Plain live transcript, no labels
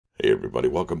Hey everybody,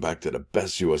 welcome back to the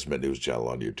best U.S. Mint news channel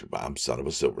on YouTube. I'm Son of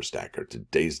a Silver Stacker.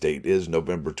 Today's date is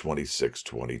November 26,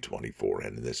 2024,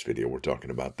 and in this video we're talking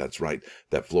about, that's right,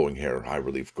 that flowing hair high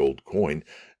relief gold coin.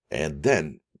 And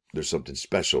then there's something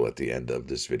special at the end of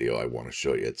this video I want to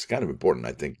show you. It's kind of important.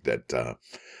 I think that,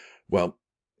 well,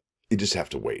 you just have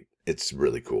to wait. It's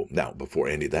really cool. Now, before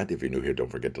any of that, if you're new here, don't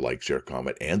forget to like, share,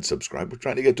 comment, and subscribe. We're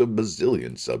trying to get to a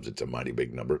bazillion subs. It's a mighty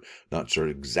big number. Not sure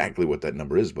exactly what that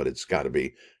number is, but it's got to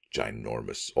be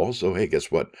ginormous. Also, hey,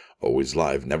 guess what? Always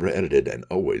live, never edited, and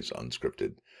always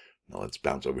unscripted. Now let's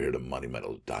bounce over here to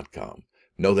moneymetals.com.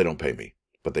 No, they don't pay me,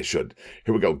 but they should.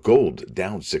 Here we go. Gold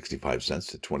down 65 cents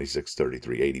to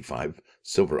 26.3385.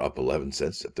 Silver up 11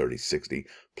 cents to 30.60.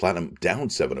 Platinum down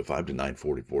 7.05 to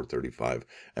 944.35.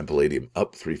 And palladium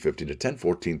up 3.50 to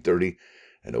 10.14.30.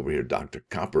 And over here, Dr.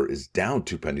 Copper is down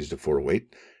 2 pennies to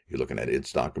 4.08. You're looking at in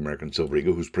stock American Silver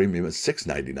Eagle, whose premium is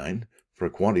 $6.99. For a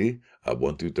quantity of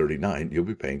 1 through 39, you'll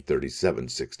be paying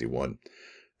 $37.61.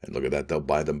 And look at that, they'll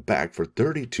buy them back for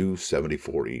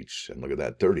 $32.74 each. And look at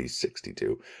that,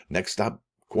 $30.62. Next stop,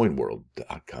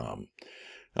 coinworld.com. An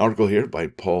article here by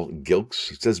Paul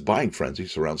Gilks. It says, buying frenzy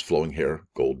surrounds flowing hair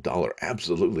gold dollar.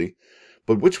 Absolutely.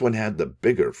 But which one had the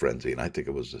bigger frenzy? And I think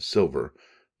it was the silver.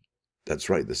 That's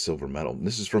right, the silver metal. And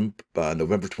this is from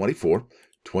November 24,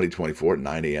 2024 at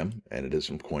 9 a.m. And it is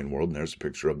from Coin World. And there's a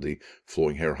picture of the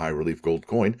flowing hair high relief gold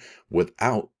coin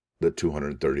without the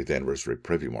 230th anniversary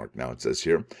preview mark. Now it says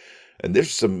here, and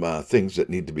there's some things that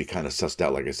need to be kind of sussed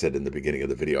out. Like I said in the beginning of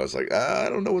the video, I was like, I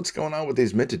don't know what's going on with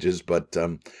these mintages, but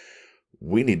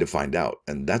we need to find out.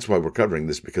 And that's why we're covering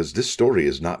this, because this story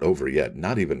is not over yet.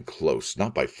 Not even close,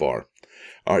 not by far.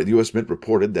 All right, the U.S. Mint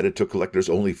reported that it took collectors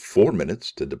only 4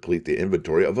 minutes to deplete the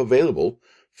inventory of available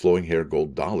flowing hair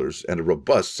gold dollars, and a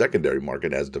robust secondary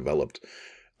market has developed.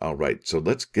 All right, so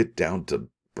let's get down to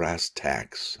brass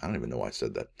tacks. I don't even know why I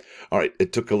said that. All right,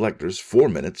 it took collectors 4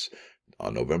 minutes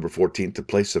on November 14th to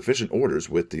place sufficient orders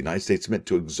with the United States Mint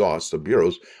to exhaust the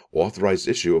Bureau's authorized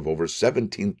issue of over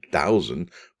 17,000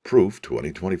 proof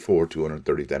 2024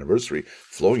 230th anniversary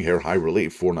flowing hair high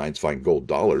relief 4/9 fine gold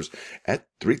dollars at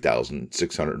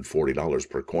 $3,640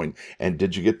 per coin. And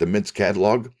did you get the Mint's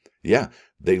catalog? Yeah,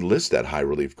 they list that high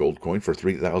relief gold coin for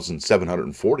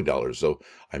 $3,740. So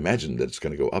I imagine that it's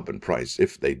going to go up in price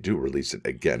if they do release it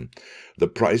again. The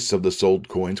price of the sold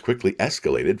coins quickly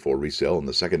escalated for resale in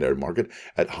the secondary market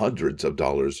at hundreds of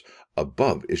dollars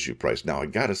above issue price. Now, I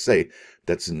got to say,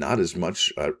 that's not as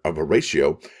much of a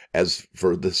ratio as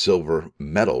for the silver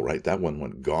metal, right? That one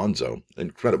went gonzo.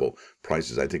 Incredible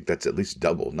prices. I think that's at least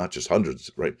double, not just hundreds,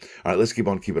 right? All right, let's keep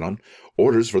on keeping on.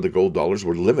 Orders for the gold dollars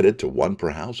were limited to 1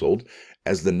 per household.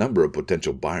 As the number of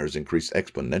potential buyers increased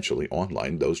exponentially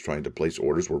online, those trying to place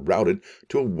orders were routed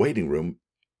to a waiting room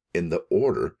in the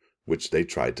order which they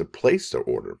tried to place their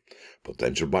order.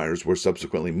 Potential buyers were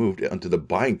subsequently moved into the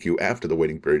buying queue after the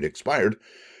waiting period expired.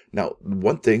 Now,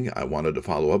 one thing I wanted to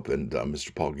follow up, and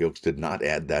Mr. Paul Gilks did not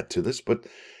add that to this, but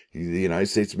the United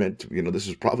States Mint, this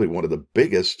is probably one of the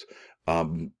biggest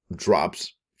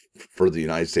drops for the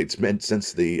United States Mint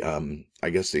since the,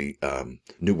 I guess, the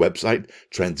new website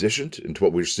transitioned into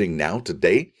what we're seeing now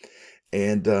today.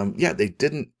 And, yeah, they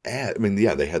didn't add,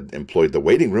 they had employed the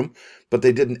waiting room, but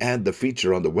they didn't add the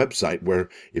feature on the website where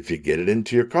if you get it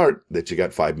into your cart, that you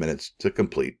got 5 minutes to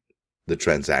complete the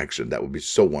transaction. That would be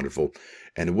so wonderful.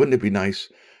 And wouldn't it be nice?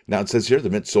 Now, it says here the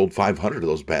Mint sold 500 of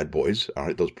those bad boys. All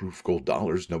right, those proof gold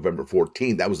dollars, November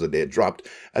 14. That was the day it dropped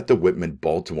at the Whitman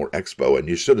Baltimore Expo. And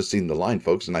you should have seen the line,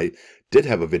 folks. And I did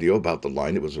have a video about the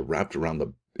line. It was wrapped around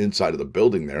the inside of the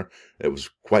building there. It was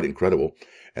quite incredible.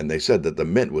 And they said that the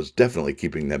Mint was definitely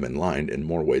keeping them in line in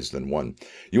more ways than one.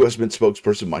 U.S. Mint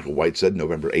spokesperson Michael White said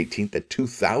November 18th that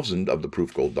 2,000 of the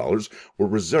proof gold dollars were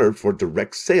reserved for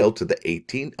direct sale to the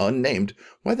 18 unnamed.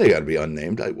 Why they got to be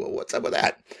unnamed? Well, what's up with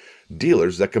that?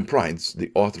 Dealers that comprise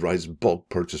the authorized bulk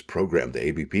purchase program.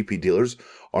 The ABPP dealers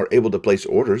are able to place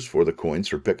orders for the coins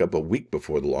for pickup a week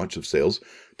before the launch of sales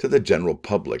to the general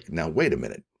public. Now, wait a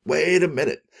minute. Wait a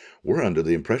minute. We're under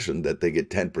the impression that they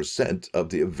get 10% of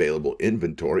the available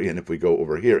inventory. And if we go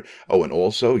over here, oh, and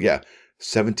also, yeah,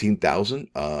 17,000.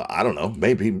 I don't know.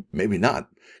 Maybe not.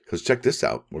 Because check this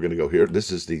out. We're going to go here.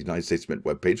 This is the United States Mint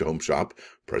webpage, home shop,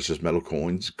 precious metal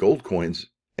coins, gold coins,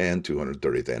 and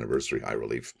 230th anniversary high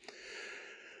relief.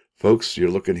 Folks,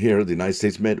 you're looking here. The United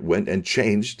States Mint went and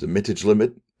changed the mintage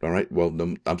limit. All right. Well,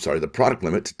 no, I'm sorry. The product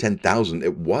limit to 10,000.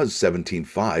 It was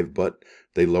 17.5, but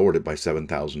they lowered it by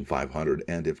 7,500.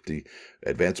 And if the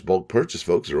advanced bulk purchase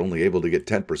folks are only able to get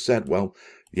 10%, well,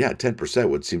 yeah, 10%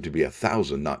 would seem to be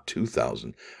 1,000, not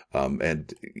 2,000.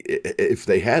 And if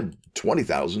they had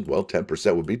 20,000, well,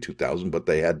 10% would be 2,000, but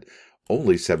they had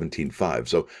only 17.5.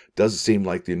 So it does seem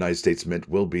like the United States Mint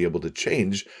will be able to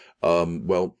change,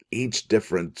 well, each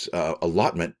different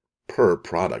allotment per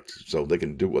product. So they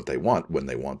can do what they want when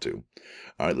they want to.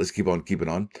 All right, let's keep on keeping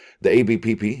on. The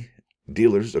ABPP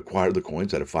dealers acquire the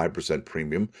coins at a 5%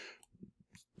 premium.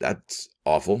 That's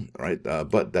awful, right?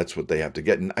 But that's what they have to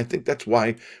get. And I think that's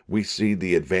why we see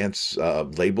the advance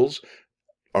labels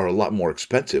are a lot more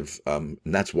expensive. And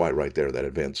that's why right there, that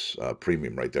advance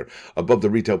premium right there. Above the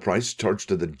retail price charged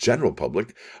to the general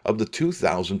public of the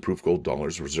 2,000 proof gold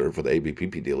dollars reserved for the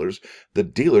ABPP dealers, the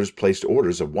dealers placed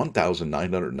orders of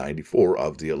 1,994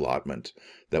 of the allotment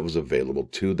that was available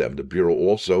to them. The Bureau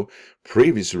also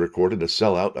previously recorded a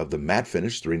sellout of the matte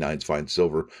finish 3/9 fine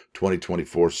silver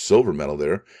 2024 silver medal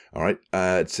there. All right.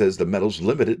 It says the medal's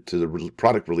limited to the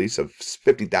product release of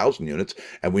 50,000 units.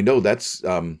 And we know that's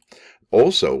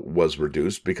also was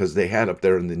reduced because they had up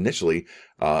there initially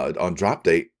on drop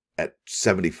date at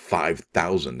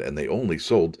 75,000, and they only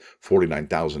sold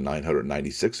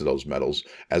 49,996 of those medals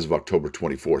as of October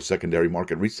 24. Secondary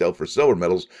market resale for silver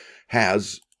medals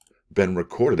has been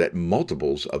recorded at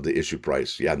multiples of the issue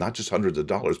price. Yeah, not just hundreds of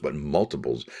dollars, but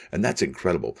multiples. And that's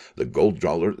incredible. The gold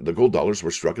dollars were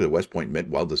struck at the West Point Mint,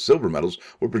 while the silver medals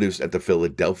were produced at the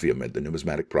Philadelphia Mint. The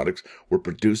numismatic products were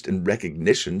produced in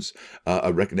recognition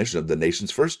of the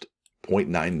nation's first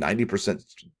 0.90%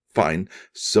 fine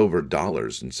silver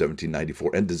dollars in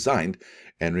 1794 and designed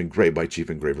and engraved by Chief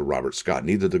Engraver Robert Scott.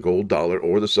 Neither the gold dollar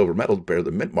or the silver medal bear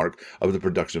the mint mark of the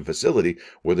production facility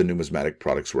where the numismatic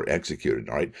products were executed.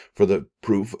 All right. For the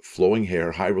proof flowing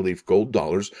hair high relief gold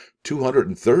dollars,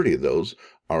 230 of those,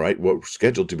 all right, were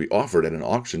scheduled to be offered at an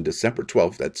auction December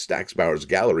 12th at Stack's Bowers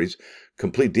Galleries.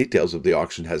 Complete details of the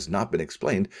auction has not been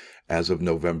explained as of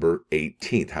November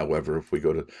 18th. However, if we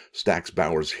go to Stack's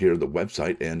Bowers here, the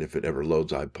website, and if it ever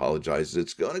loads, I apologize,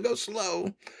 it's going to go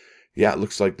slow. Yeah, it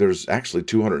looks like there's actually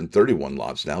 231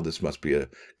 lots now. This must be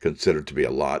considered to be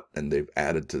a lot, and they've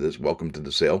added to this. Welcome to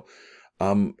the sale.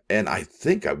 And I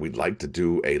think we'd like to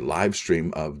do a live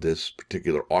stream of this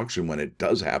particular auction when it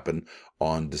does happen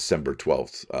on December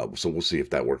 12th. So we'll see if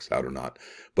that works out or not.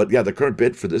 But yeah, the current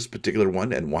bid for this particular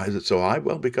one, and why is it so high?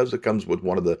 Well, because it comes with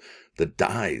one of the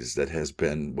dies that has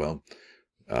been, well,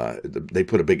 they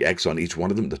put a big X on each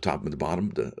one of them, the top and the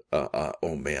bottom.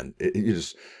 Oh man, you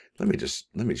just... Let me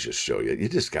just show you. You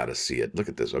just got to see it. Look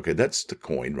at this. Okay, that's the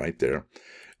coin right there.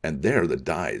 And there are the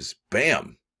dies.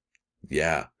 Bam.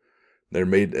 Yeah. They're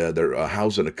made. They're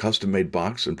housed in a custom-made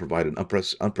box and provide an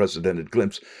unprecedented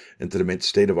glimpse into the mint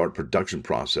state-of-art production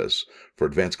process. For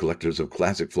advanced collectors of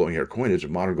classic flowing hair coinage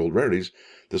and modern gold rarities,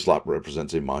 this lot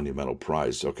represents a monumental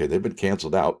prize. Okay, they've been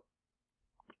canceled out.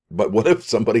 But what if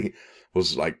somebody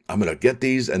was like, I'm going to get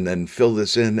these and then fill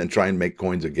this in and try and make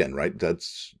coins again, right?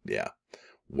 That's, yeah.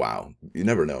 Wow. You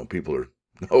never know. People are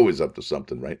always up to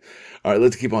something, right? All right,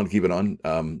 let's keep on keeping on.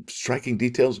 Striking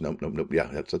details. Nope. Yeah,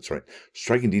 that's right.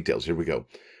 Striking details. Here we go.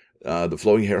 The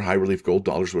flowing hair high relief gold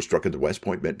dollars were struck at the West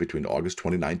Point Mint between August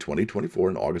 29, 2024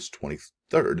 and August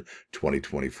 23rd,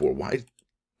 2024.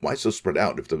 Why so spread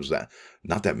out if there was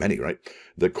not that many, right?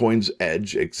 The coin's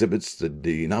edge exhibits the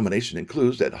denomination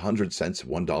includes at 100 cents,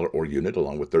 $1 or unit,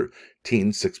 along with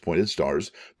 13 six-pointed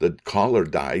stars. The collar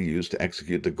die used to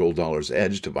execute the gold dollar's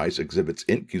edge device exhibits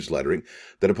incuse lettering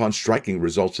that upon striking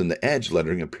results in the edge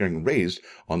lettering appearing raised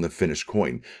on the finished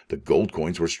coin. The gold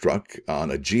coins were struck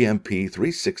on a GMP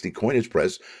 360 coinage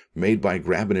press made by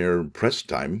Grabiner Press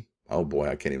Time. Oh boy,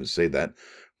 I can't even say that.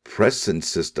 Pressen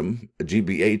System,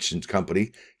 GmbH and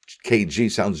Company, KG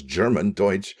sounds German,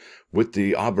 Deutsch, with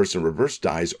the obverse and reverse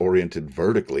dies oriented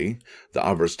vertically. The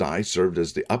obverse die served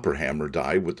as the upper hammer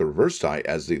die, with the reverse die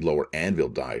as the lower anvil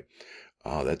die.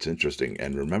 Oh, that's interesting.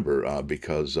 And remember,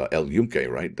 because El Yunque,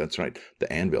 right? That's right,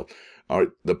 the anvil. All right,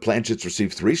 the planchets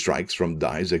received 3 strikes from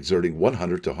dies exerting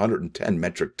 100 to 110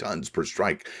 metric tons per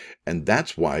strike. And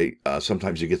that's why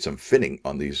sometimes you get some finning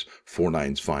on these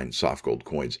 4/9 fine soft gold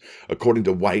coins. According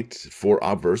to White, 4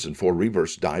 obverse and 4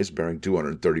 reverse dies bearing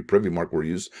 230 privy mark were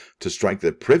used to strike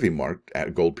the privy mark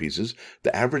gold pieces.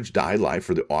 The average die life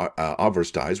for the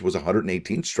obverse dies was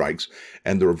 118 strikes,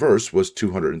 and the reverse was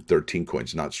 213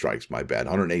 coins, not strikes, my bad.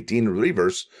 118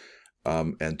 reverse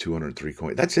and 203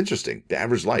 coins. That's interesting. The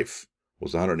average life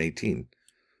was 118.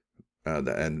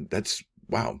 And that's,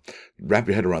 wow. Wrap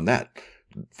your head around that.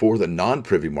 For the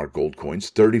non-privy mark gold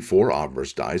coins, 34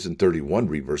 obverse dies and 31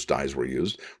 reverse dies were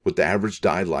used, with the average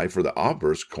die life for the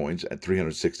obverse coins at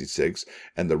 366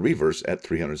 and the reverse at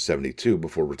 372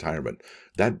 before retirement.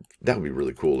 That would be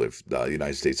really cool if the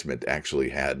United States Mint actually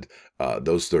had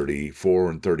those 34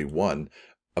 and 31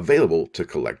 available to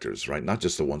collectors, right? Not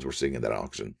just the ones we're seeing in that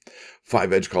auction.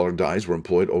 5 edge collar dies were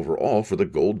employed overall for the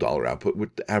gold dollar output,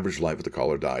 with the average life of the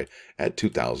collar die at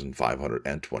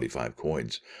 2,525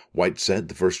 coins. White said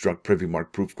the first struck Privy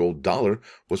Mark proof gold dollar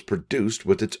was produced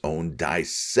with its own die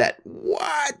set.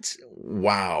 What?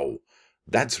 Wow.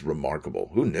 That's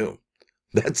remarkable. Who knew?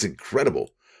 That's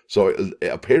incredible. So it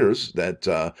appears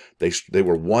that they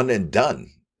were one and done.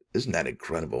 Isn't that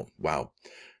incredible? Wow.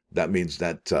 That means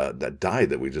that that die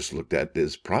that we just looked at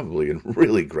is probably in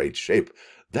really great shape.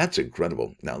 That's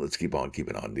incredible. Now let's keep on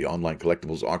keeping on. The online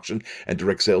collectibles auction and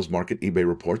direct sales market, eBay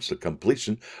reports the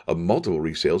completion of multiple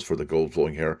resales for the gold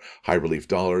flowing hair high relief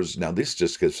dollars. Now this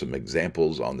just gives some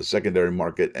examples on the secondary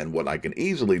market, and what I can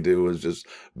easily do is just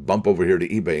bump over here to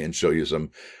eBay and show you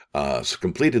some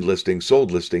completed listings,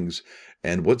 sold listings.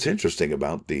 And what's interesting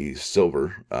about the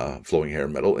silver flowing hair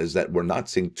metal is that we're not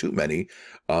seeing too many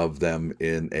of them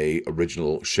in a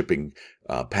original shipping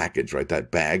package, right?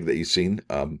 That bag that you've seen,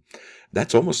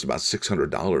 that's almost about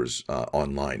 $600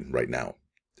 online right now,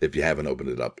 if you haven't opened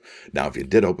it up. Now, if you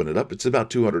did open it up, it's about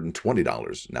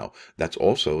 $220. Now, that's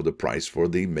also the price for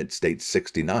the Mint State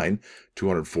 69,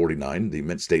 $249. The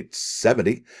Mint State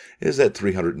 70 is at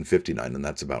 $359, and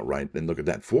that's about right. And look at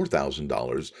that,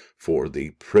 $4,000 for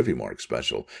the Privy Mark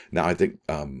special. Now, I think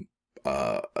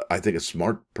a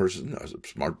smart person, a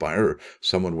smart buyer, or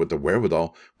someone with the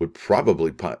wherewithal would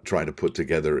probably try to put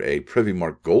together a Privy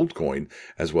Mark gold coin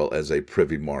as well as a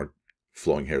Privy Mark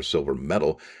flowing hair silver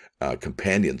metal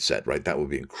companion set, right? That would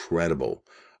be incredible.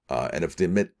 And if the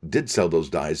Mint did sell those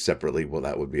dies separately, well,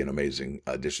 that would be an amazing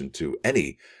addition to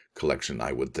any collection,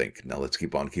 I would think. Now let's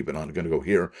keep on keeping on. I'm going to go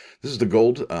here. This is the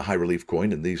gold high relief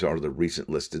coin, and these are the recent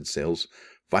listed sales,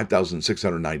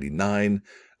 5,699.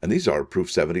 And these are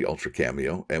proof 70 ultra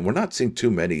cameo, and we're not seeing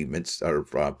too many mints or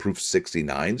proof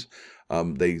 69s.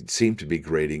 They seem to be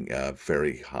grading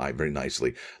very high, very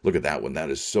nicely. Look at that one. That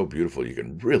is so beautiful. You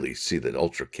can really see the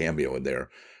ultra cameo in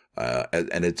there.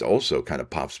 And it's also kind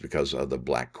of pops because of the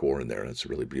black core in there. And it's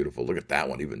really beautiful. Look at that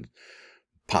one. Even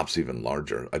pops even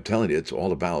larger. I'm telling you, it's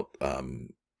all about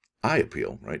eye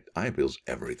appeal, right? Eye appeal's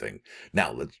everything.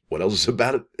 Now, what else is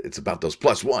about it? It's about those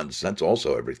plus ones. That's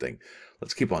also everything.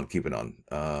 Let's keep on keeping on.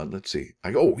 Let's see.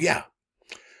 Oh, yeah.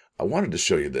 I wanted to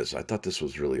show you this. I thought this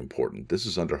was really important. This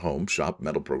is under Home, Shop,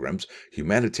 Metal Programs,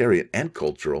 Humanitarian and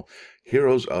Cultural,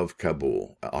 Heroes of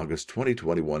Kabul, August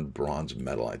 2021 bronze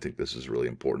medal. I think this is really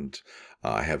important.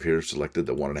 I have here selected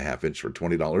the 1.5 inch for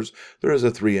 $20. There is a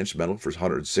 3-inch medal for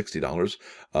 $160.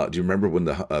 Do you remember when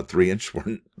the 3-inch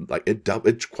were like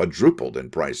it quadrupled in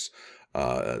price?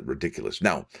 Ridiculous.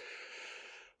 Now,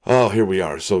 oh, here we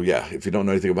are. So yeah, if you don't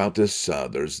know anything about this,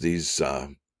 there's these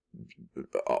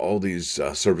all these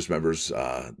service members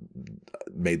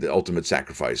made the ultimate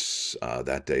sacrifice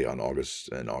that day on August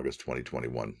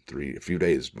 2021, a few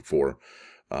days before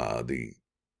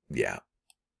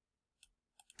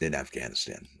in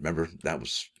Afghanistan. Remember, that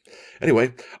was,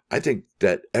 anyway, I think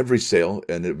that every sale,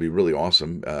 and it'd be really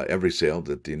awesome, every sale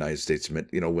that the United States Mint,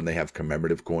 when they have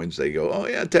commemorative coins, they go, oh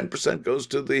yeah, 10% goes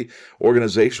to the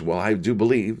organization. Well, I do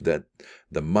believe that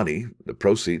the money, the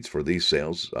proceeds for these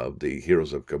sales of the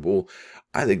Heroes of Kabul,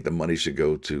 I think the money should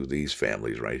go to these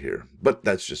families right here. But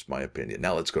that's just my opinion.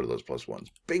 Now let's go to those plus ones.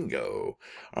 Bingo.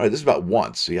 All right, this is about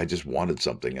wants. See, I just wanted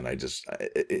something, and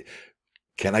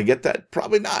can I get that?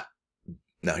 Probably not.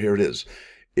 Now, here it is.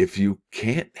 If you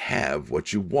can't have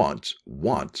what you want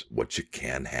what you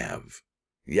can have.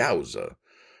 Yowza.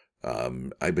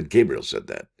 Gabriel said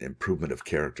that. Improvement of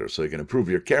character. So you can improve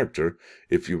your character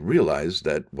if you realize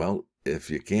that, well,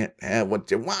 if you can't have what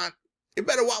you want, you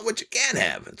better want what you can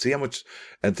have. And see how much,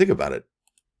 and think about it.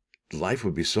 Life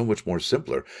would be so much more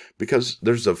simpler because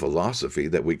there's a philosophy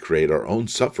that we create our own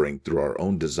suffering through our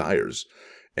own desires.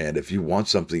 And if you want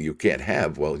something you can't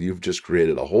have, well, you've just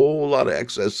created a whole lot of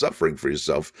excess suffering for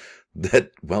yourself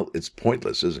that, well, it's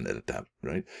pointless, isn't it, at that,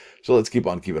 right? So let's keep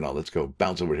on keeping on. Let's go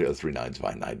bounce over here to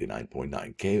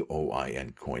 395.99.9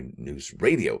 KOIN Coin News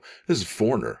Radio. This is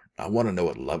Foreigner. I want to know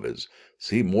what love is.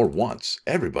 See, more wants.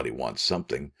 Everybody wants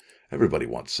something. Everybody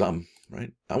wants some,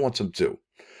 right? I want some too.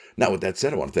 Now, with that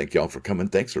said, I want to thank y'all for coming.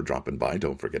 Thanks for dropping by.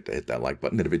 Don't forget to hit that like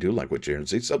button. And if you do like what you hear and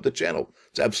see, sub the channel.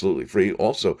 It's absolutely free.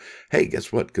 Also, hey,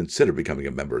 guess what? Consider becoming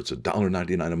a member. It's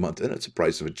 $1.99 a month, and it's the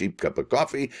price of a cheap cup of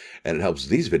coffee, and it helps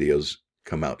these videos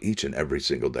come out each and every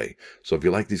single day. So if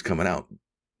you like these coming out,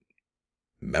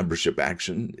 membership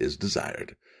action is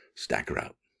desired. Stacker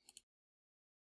out.